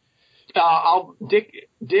gym?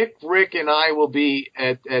 Dick, Rick, and I will be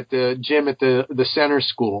at the gym at the center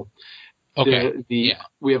school. Okay.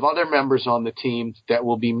 We have other members on the team that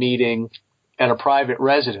will be meeting at a private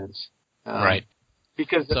residence. Right.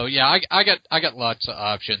 Because I got lots of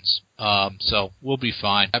options. So we'll be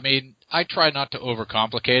fine. I mean, I try not to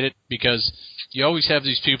overcomplicate it because you always have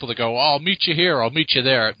these people that go, "Oh, I'll meet you here, I'll meet you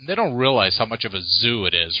there." And they don't realize how much of a zoo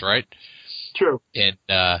it is, right? True. And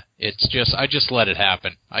it's just I just let it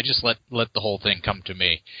happen. I just let the whole thing come to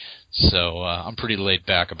me. So I'm pretty laid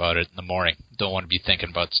back about it in the morning. Don't want to be thinking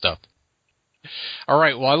about stuff. All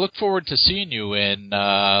right. Well, I look forward to seeing you in,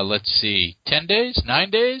 let's see, 10 days, 9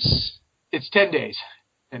 days? It's 10 days.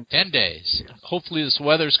 10 days. Hopefully this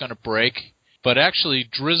weather's going to break. But actually,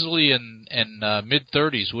 drizzly and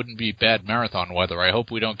mid-30s wouldn't be bad marathon weather. I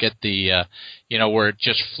hope we don't get the, where it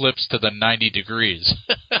just flips to the 90 degrees.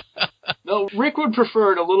 No, Rick would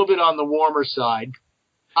prefer it a little bit on the warmer side.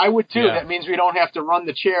 I would too. Yeah. That means we don't have to run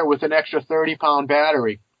the chair with an extra 30-pound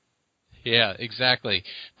battery. Yeah, exactly.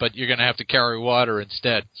 But you're going to have to carry water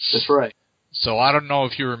instead. That's right. So I don't know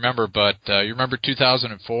if you remember, but you remember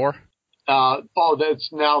 2004? That's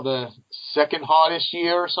now the second hottest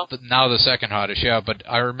year or something? But now the second hottest, yeah. But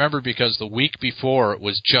I remember because the week before it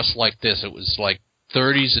was just like this. It was like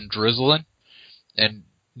 30s and drizzling, and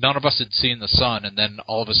none of us had seen the sun, and then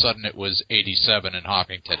all of a sudden it was 87 in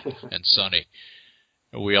Hopkinton and sunny.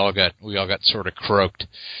 We all got sort of croaked.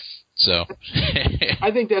 So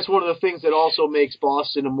I think that's one of the things that also makes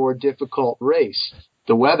Boston a more difficult race,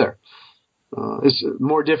 the weather. It's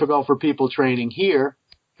more difficult for people training here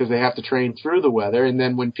because they have to train through the weather, and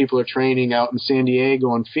then when people are training out in San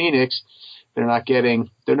Diego and Phoenix, they're not getting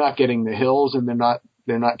the hills, and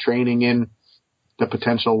they're not training in the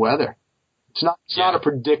potential weather. It's not a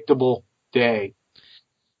predictable day.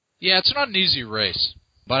 Yeah, it's not an easy race,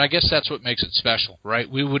 but I guess that's what makes it special, right?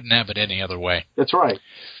 We wouldn't have it any other way. That's right.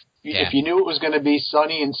 Yeah. If you knew it was going to be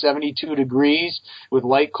sunny and 72 degrees with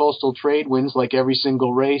light coastal trade winds like every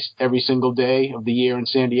single race, every single day of the year in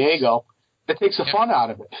San Diego, that takes the fun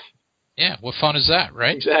out of it. Yeah, what fun is that,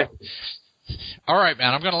 right? Exactly. All right,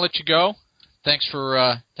 man, I'm going to let you go. Thanks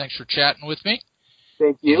for chatting with me.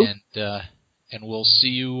 Thank you. And we'll see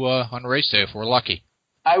you on race day if we're lucky.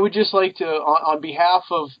 I would just like to, on behalf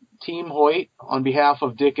of Team Hoyt, on behalf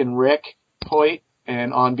of Dick and Rick Hoyt,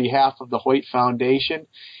 and on behalf of the Hoyt Foundation,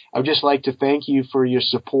 I would just like to thank you for your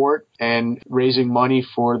support and raising money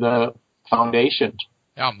for the foundation.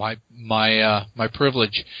 Yeah, my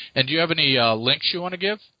privilege. And do you have any links you want to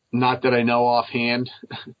give? Not that I know offhand.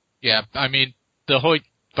 Yeah, I mean, the Hoyt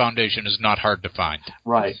Foundation is not hard to find.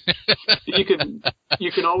 Right. You can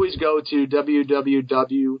always go to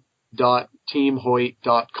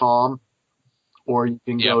www.teamhoyt.com, or you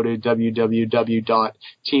can go to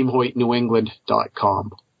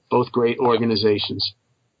www.teamhoytnewengland.com. Both great organizations.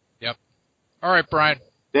 Yep. All right, Bryan.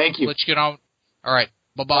 Thank you. Let's get on. All right.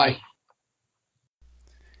 Bye-bye. Bye.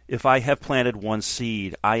 If I have planted one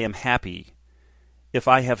seed, I am happy. If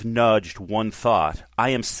I have nudged one thought, I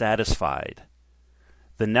am satisfied.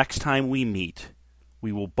 The next time we meet,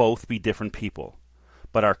 we will both be different people,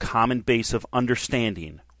 but our common base of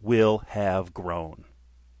understanding will have grown.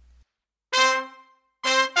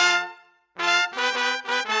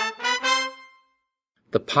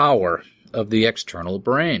 The power of the external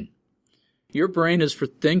brain. Your brain is for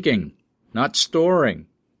thinking, not storing.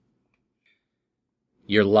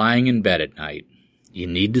 You're lying in bed at night. You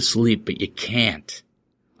need to sleep, but you can't.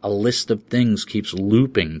 A list of things keeps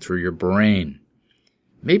looping through your brain.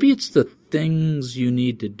 Maybe it's the things you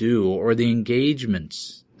need to do or the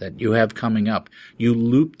engagements that you have coming up. You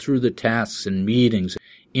loop through the tasks and meetings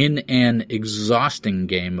in an exhausting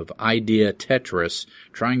game of idea Tetris,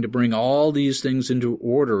 trying to bring all these things into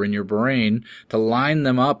order in your brain to line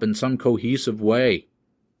them up in some cohesive way.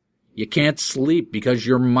 You can't sleep because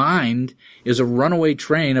your mind is a runaway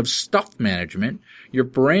train of stuff management. Your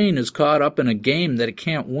brain is caught up in a game that it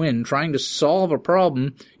can't win, trying to solve a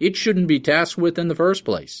problem it shouldn't be tasked with in the first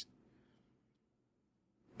place.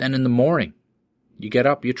 Then in the morning, you get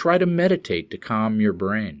up, you try to meditate to calm your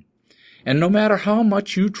brain. And no matter how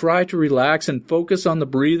much you try to relax and focus on the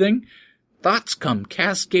breathing, thoughts come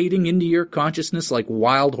cascading into your consciousness like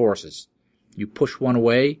wild horses. You push one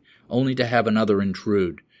away, only to have another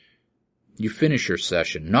intrude. You finish your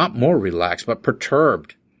session, not more relaxed, but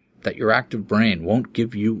perturbed that your active brain won't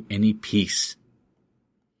give you any peace.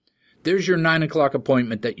 There's your 9 o'clock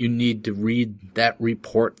appointment that you need to read that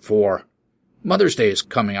report for. Mother's Day is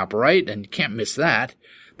coming up, right? And you can't miss that.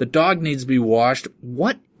 The dog needs to be washed.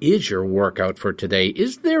 What is your workout for today?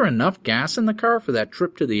 Is there enough gas in the car for that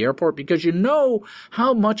trip to the airport? Because you know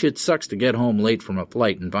how much it sucks to get home late from a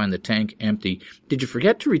flight and find the tank empty. Did you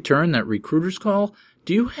forget to return that recruiter's call?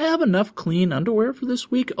 Do you have enough clean underwear for this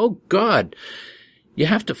week? Oh, God. You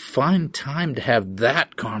have to find time to have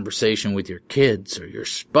that conversation with your kids or your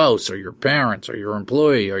spouse or your parents or your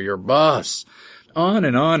employee or your boss. On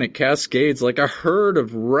and on it cascades like a herd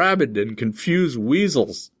of rabid and confused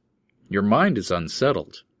weasels. Your mind is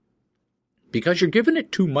unsettled because you're giving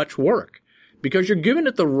it too much work, because you're giving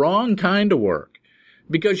it the wrong kind of work,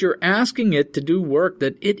 because you're asking it to do work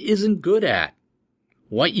that it isn't good at.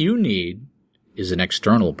 What you need is an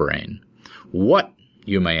external brain. What,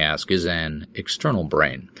 you may ask, is an external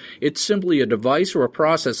brain? It's simply a device or a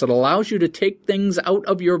process that allows you to take things out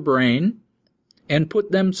of your brain and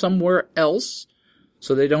put them somewhere else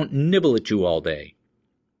so they don't nibble at you all day.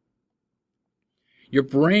 Your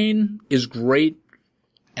brain is great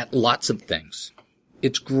at lots of things.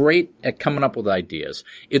 It's great at coming up with ideas.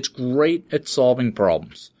 It's great at solving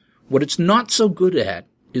problems. What it's not so good at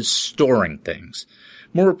is storing things.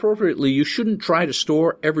 More appropriately, you shouldn't try to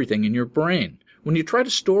store everything in your brain. When you try to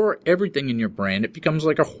store everything in your brain, it becomes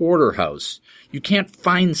like a hoarder house. You can't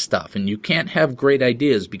find stuff and you can't have great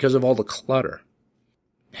ideas because of all the clutter.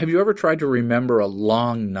 Have you ever tried to remember a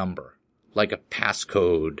long number, like a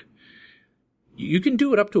passcode? You can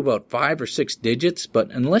do it up to about 5 or 6 digits, but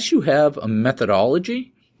unless you have a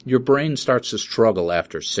methodology, your brain starts to struggle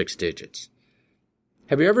after 6 digits.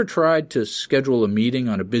 Have you ever tried to schedule a meeting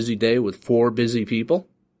on a busy day with 4 busy people?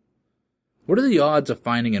 What are the odds of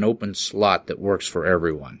finding an open slot that works for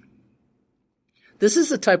everyone? This is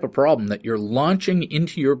the type of problem that you're launching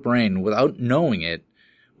into your brain without knowing it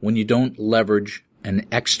when you don't leverage an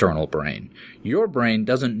external brain. Your brain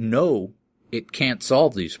doesn't know it can't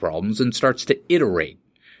solve these problems and starts to iterate,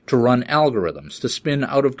 to run algorithms, to spin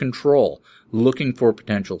out of control, looking for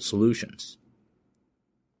potential solutions.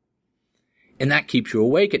 And that keeps you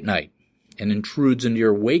awake at night and intrudes into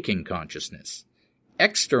your waking consciousness.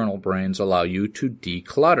 External brains allow you to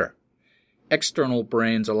declutter. External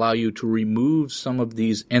brains allow you to remove some of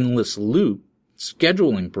these endless loop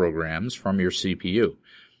scheduling programs from your CPU.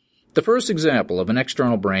 The first example of an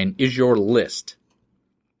external brain is your list.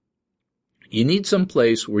 You need some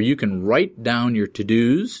place where you can write down your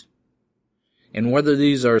to-dos, and whether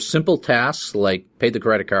these are simple tasks like pay the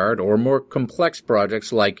credit card or more complex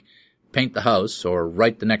projects like paint the house or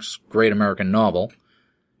write the next great American novel,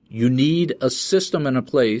 you need a system and a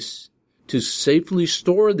place to safely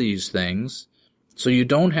store these things so you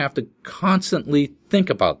don't have to constantly think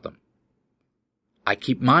about them. I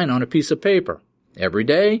keep mine on a piece of paper. Every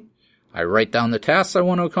day, I write down the tasks I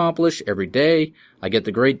want to accomplish. Every day, I get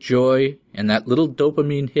the great joy and that little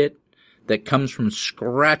dopamine hit that comes from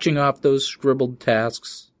scratching off those scribbled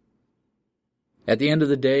tasks. At the end of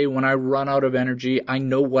the day, when I run out of energy, I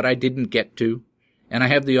know what I didn't get to, and I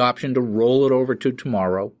have the option to roll it over to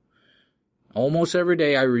tomorrow. Almost every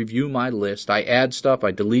day I review my list. I add stuff,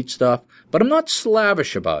 I delete stuff, but I'm not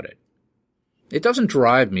slavish about it. It doesn't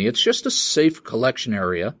drive me. It's just a safe collection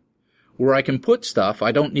area where I can put stuff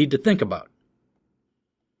I don't need to think about.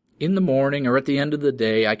 In the morning or at the end of the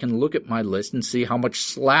day, I can look at my list and see how much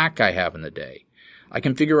slack I have in the day. I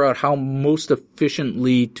can figure out how most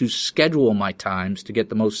efficiently to schedule my times to get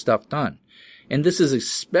the most stuff done. And this is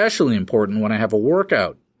especially important when I have a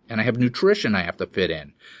workout and I have nutrition I have to fit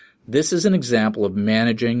in. This is an example of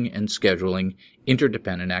managing and scheduling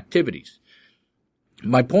interdependent activities.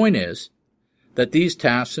 My point is that these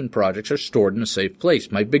tasks and projects are stored in a safe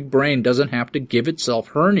place. My big brain doesn't have to give itself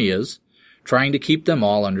hernias trying to keep them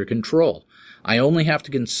all under control. I only have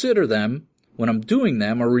to consider them when I'm doing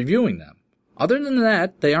them or reviewing them. Other than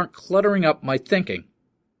that, they aren't cluttering up my thinking.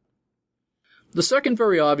 The second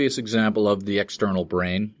very obvious example of the external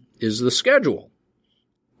brain is the schedule.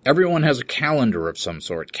 Everyone has a calendar of some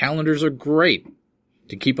sort. Calendars are great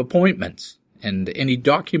to keep appointments and any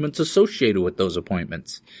documents associated with those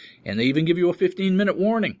appointments. And they even give you a 15-minute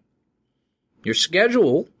warning. Your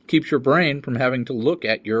schedule keeps your brain from having to look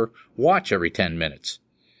at your watch every 10 minutes.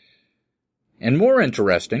 And more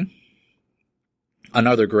interesting,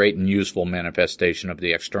 another great and useful manifestation of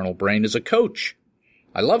the external brain is a coach.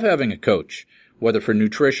 I love having a coach, whether for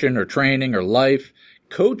nutrition or training or life.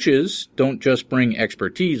 Coaches don't just bring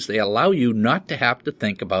expertise, they allow you not to have to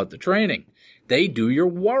think about the training. They do your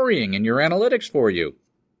worrying and your analytics for you.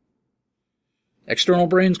 External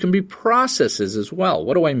brains can be processes as well.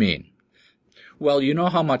 What do I mean? Well, you know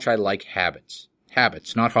how much I like habits.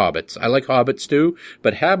 Habits, not hobbits. I like hobbits too,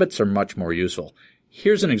 but habits are much more useful.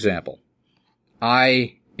 Here's an example.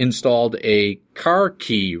 I installed a car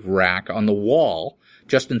key rack on the wall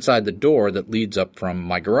just inside the door that leads up from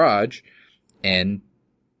my garage. And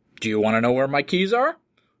do you want to know where my keys are?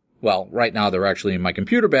 Well, right now they're actually in my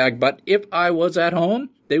computer bag, but if I was at home,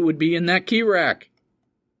 they would be in that key rack.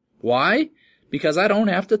 Why? Because I don't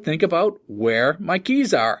have to think about where my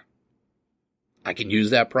keys are. I can use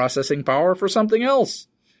that processing power for something else.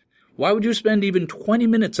 Why would you spend even 20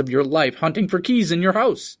 minutes of your life hunting for keys in your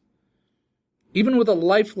house? Even with a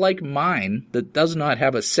life like mine that does not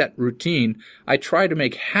have a set routine, I try to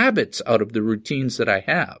make habits out of the routines that I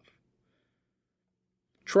have.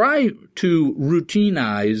 Try to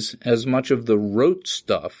routinize as much of the rote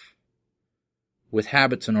stuff with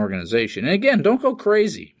habits and organization. And again, don't go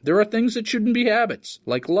crazy. There are things that shouldn't be habits,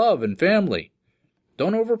 like love and family.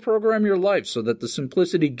 Don't overprogram your life so that the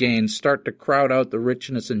simplicity gains start to crowd out the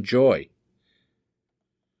richness and joy.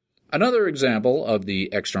 Another example of the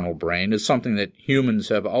external brain is something that humans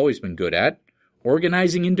have always been good at,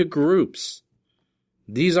 organizing into groups.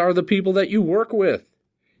 These are the people that you work with.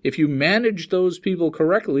 If you manage those people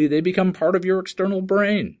correctly, they become part of your external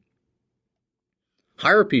brain.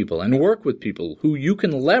 Hire people and work with people who you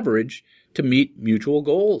can leverage to meet mutual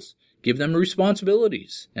goals. Give them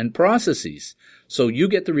responsibilities and processes so you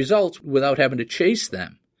get the results without having to chase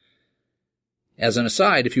them. As an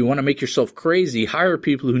aside, if you want to make yourself crazy, hire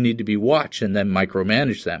people who need to be watched and then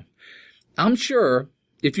micromanage them. I'm sure,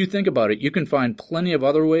 if you think about it, you can find plenty of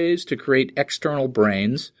other ways to create external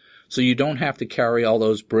brains so you don't have to carry all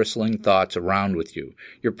those bristling thoughts around with you.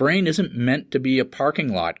 Your brain isn't meant to be a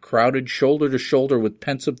parking lot crowded shoulder to shoulder with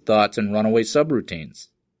pensive thoughts and runaway subroutines.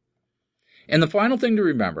 And the final thing to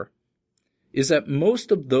remember is that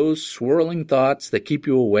most of those swirling thoughts that keep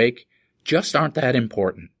you awake just aren't that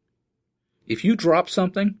important. If you drop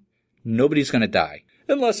something, nobody's going to die.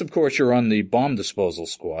 Unless, of course, you're on the bomb disposal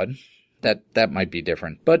squad. That might be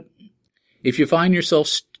different. But if you find yourself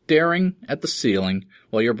staring at the ceiling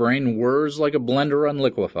while your brain whirs like a blender on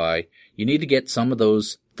liquefy, you need to get some of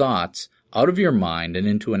those thoughts out of your mind and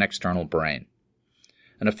into an external brain.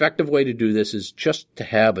 An effective way to do this is just to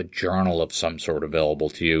have a journal of some sort available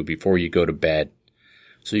to you before you go to bed,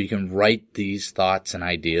 so you can write these thoughts and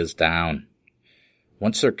ideas down.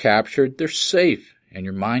 Once they're captured, they're safe, and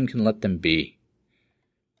your mind can let them be.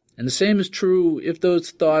 And the same is true if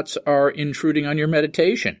those thoughts are intruding on your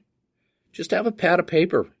meditation. Just have a pad of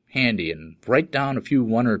paper handy and write down a few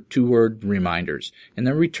 1 or 2 word reminders, and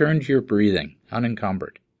then return to your breathing,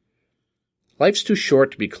 unencumbered. Life's too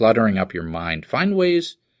short to be cluttering up your mind. Find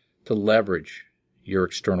ways to leverage your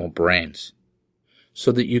external brains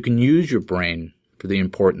so that you can use your brain for the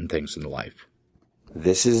important things in life.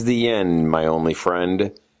 This is the end, my only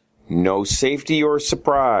friend. No safety or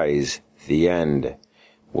surprise. The end.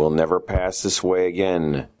 We'll never pass this way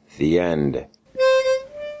again. The end.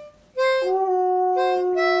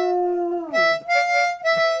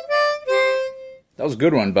 That was a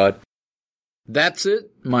good one, bud. That's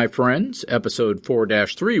it, my friends. Episode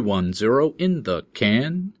 4-310 in the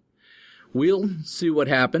can. We'll see what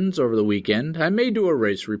happens over the weekend. I may do a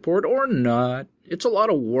race report or not. It's a lot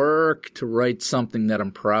of work to write something that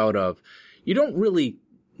I'm proud of. You don't really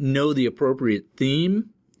know the appropriate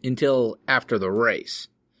theme until after the race.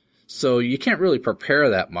 So you can't really prepare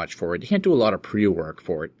that much for it. You can't do a lot of pre-work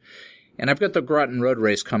for it. And I've got the Groton Road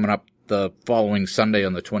Race coming up the following Sunday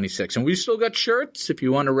on the 26th. And we've still got shirts. If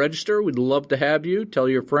you want to register, we'd love to have you. Tell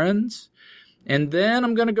your friends. And then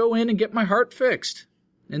I'm going to go in and get my heart fixed.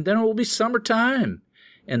 And then it will be summertime.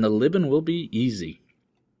 And the living will be easy.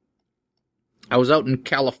 I was out in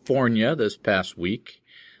California this past week.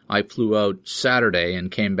 I flew out Saturday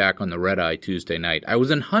and came back on the red-eye Tuesday night. I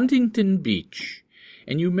was in Huntington Beach.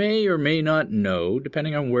 And you may or may not know,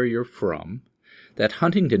 depending on where you're from, that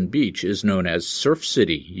Huntington Beach is known as Surf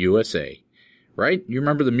City, USA. Right? You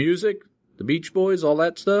remember the music? The Beach Boys, all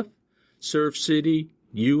that stuff? Surf City,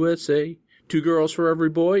 USA. 2 girls for every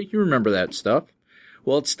boy? You remember that stuff.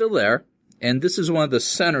 Well, it's still there. And this is one of the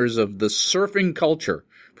centers of the surfing culture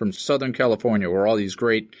from Southern California, where all these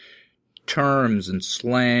great terms and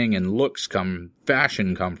slang and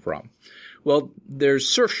fashion come from. Well, there's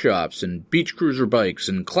surf shops and beach cruiser bikes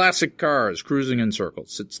and classic cars cruising in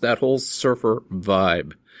circles. It's that whole surfer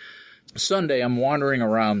vibe. Sunday, I'm wandering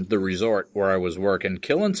around the resort where I was working,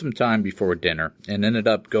 killing some time before dinner, and ended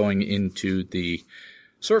up going into the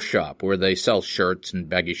surf shop where they sell shirts and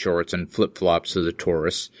baggy shorts and flip-flops to the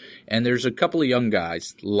tourists. And there's a couple of young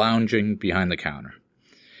guys lounging behind the counter.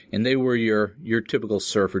 And they were your typical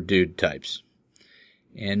surfer dude types.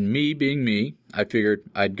 And me being me, I figured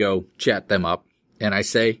I'd go chat them up And I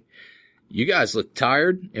say, "You guys look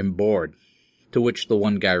tired and bored." To which the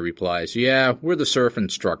one guy replies, "Yeah, we're the surf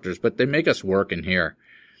instructors, but they make us work in here."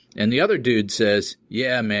 And the other dude says,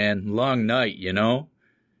 "Yeah, man, long night, you know?"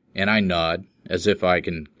 And I nod, as if I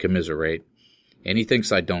can commiserate. And he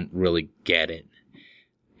thinks I don't really get it.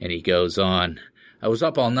 And he goes on, "I was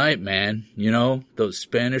up all night, man. You know, those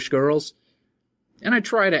Spanish girls?" And I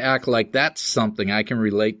try to act like that's something I can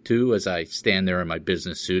relate to as I stand there in my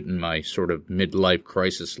business suit and my sort of midlife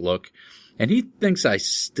crisis look. And he thinks I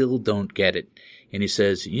still don't get it. And he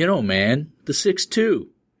says, "You know, man, the 6'2".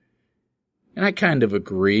 And I kind of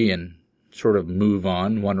agree and sort of move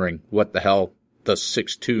on, wondering what the hell the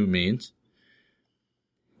 6'2" means.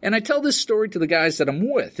 And I tell this story to the guys that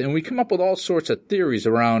I'm with, and we come up with all sorts of theories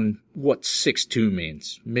around what 6'2"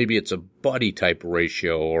 means. Maybe it's a body type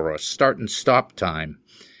ratio or a start and stop time.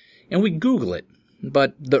 And we Google it.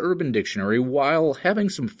 But the Urban Dictionary, while having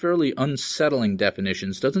some fairly unsettling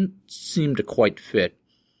definitions, doesn't seem to quite fit.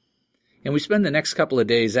 And we spend the next couple of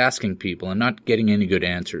days asking people and not getting any good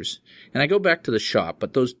answers. And I go back to the shop,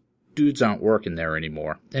 but those dudes aren't working there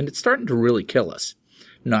anymore. And it's starting to really kill us,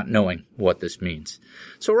 not knowing what this means.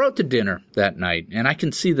 So we're out to dinner that night, and I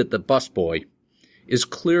can see that the busboy is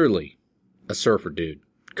clearly a surfer dude,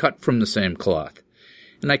 cut from the same cloth.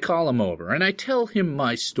 And I call him over, and I tell him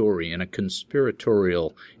my story in a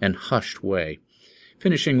conspiratorial and hushed way,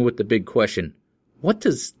 finishing with the big question, "What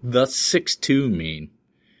does the 6'2" mean?"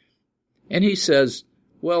 And he says,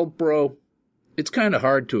 "Well, bro, it's kind of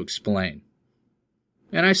hard to explain."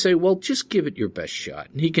 And I say, "Well, just give it your best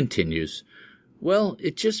shot." And he continues, "Well,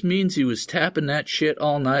 it just means he was tapping that shit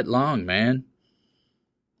all night long, man."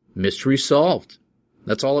 Mystery solved.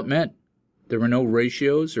 That's all it meant. There were no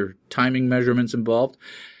ratios or timing measurements involved.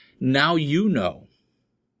 Now you know.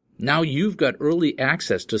 Now you've got early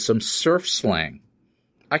access to some surf slang.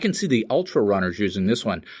 I can see the ultra runners using this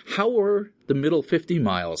one. How were the middle 50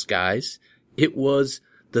 miles, guys? It was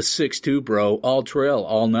the 6'2", bro, all trail,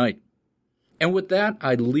 all night. And with that,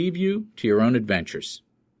 I leave you to your own adventures.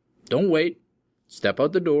 Don't wait. Step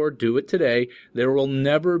out the door. Do it today. There will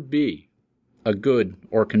never be a good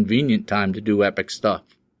or convenient time to do epic stuff.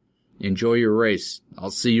 Enjoy your race. I'll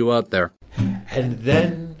see you out there. And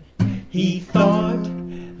then he thought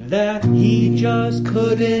that he just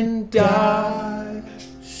couldn't die.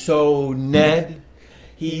 So Ned,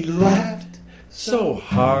 he laughed so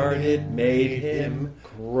hard it made him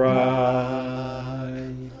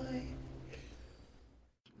cry.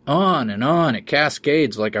 On and on it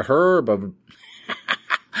cascades like a herb of...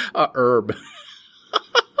 a herb.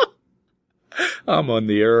 I'm on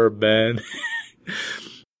the herb, man.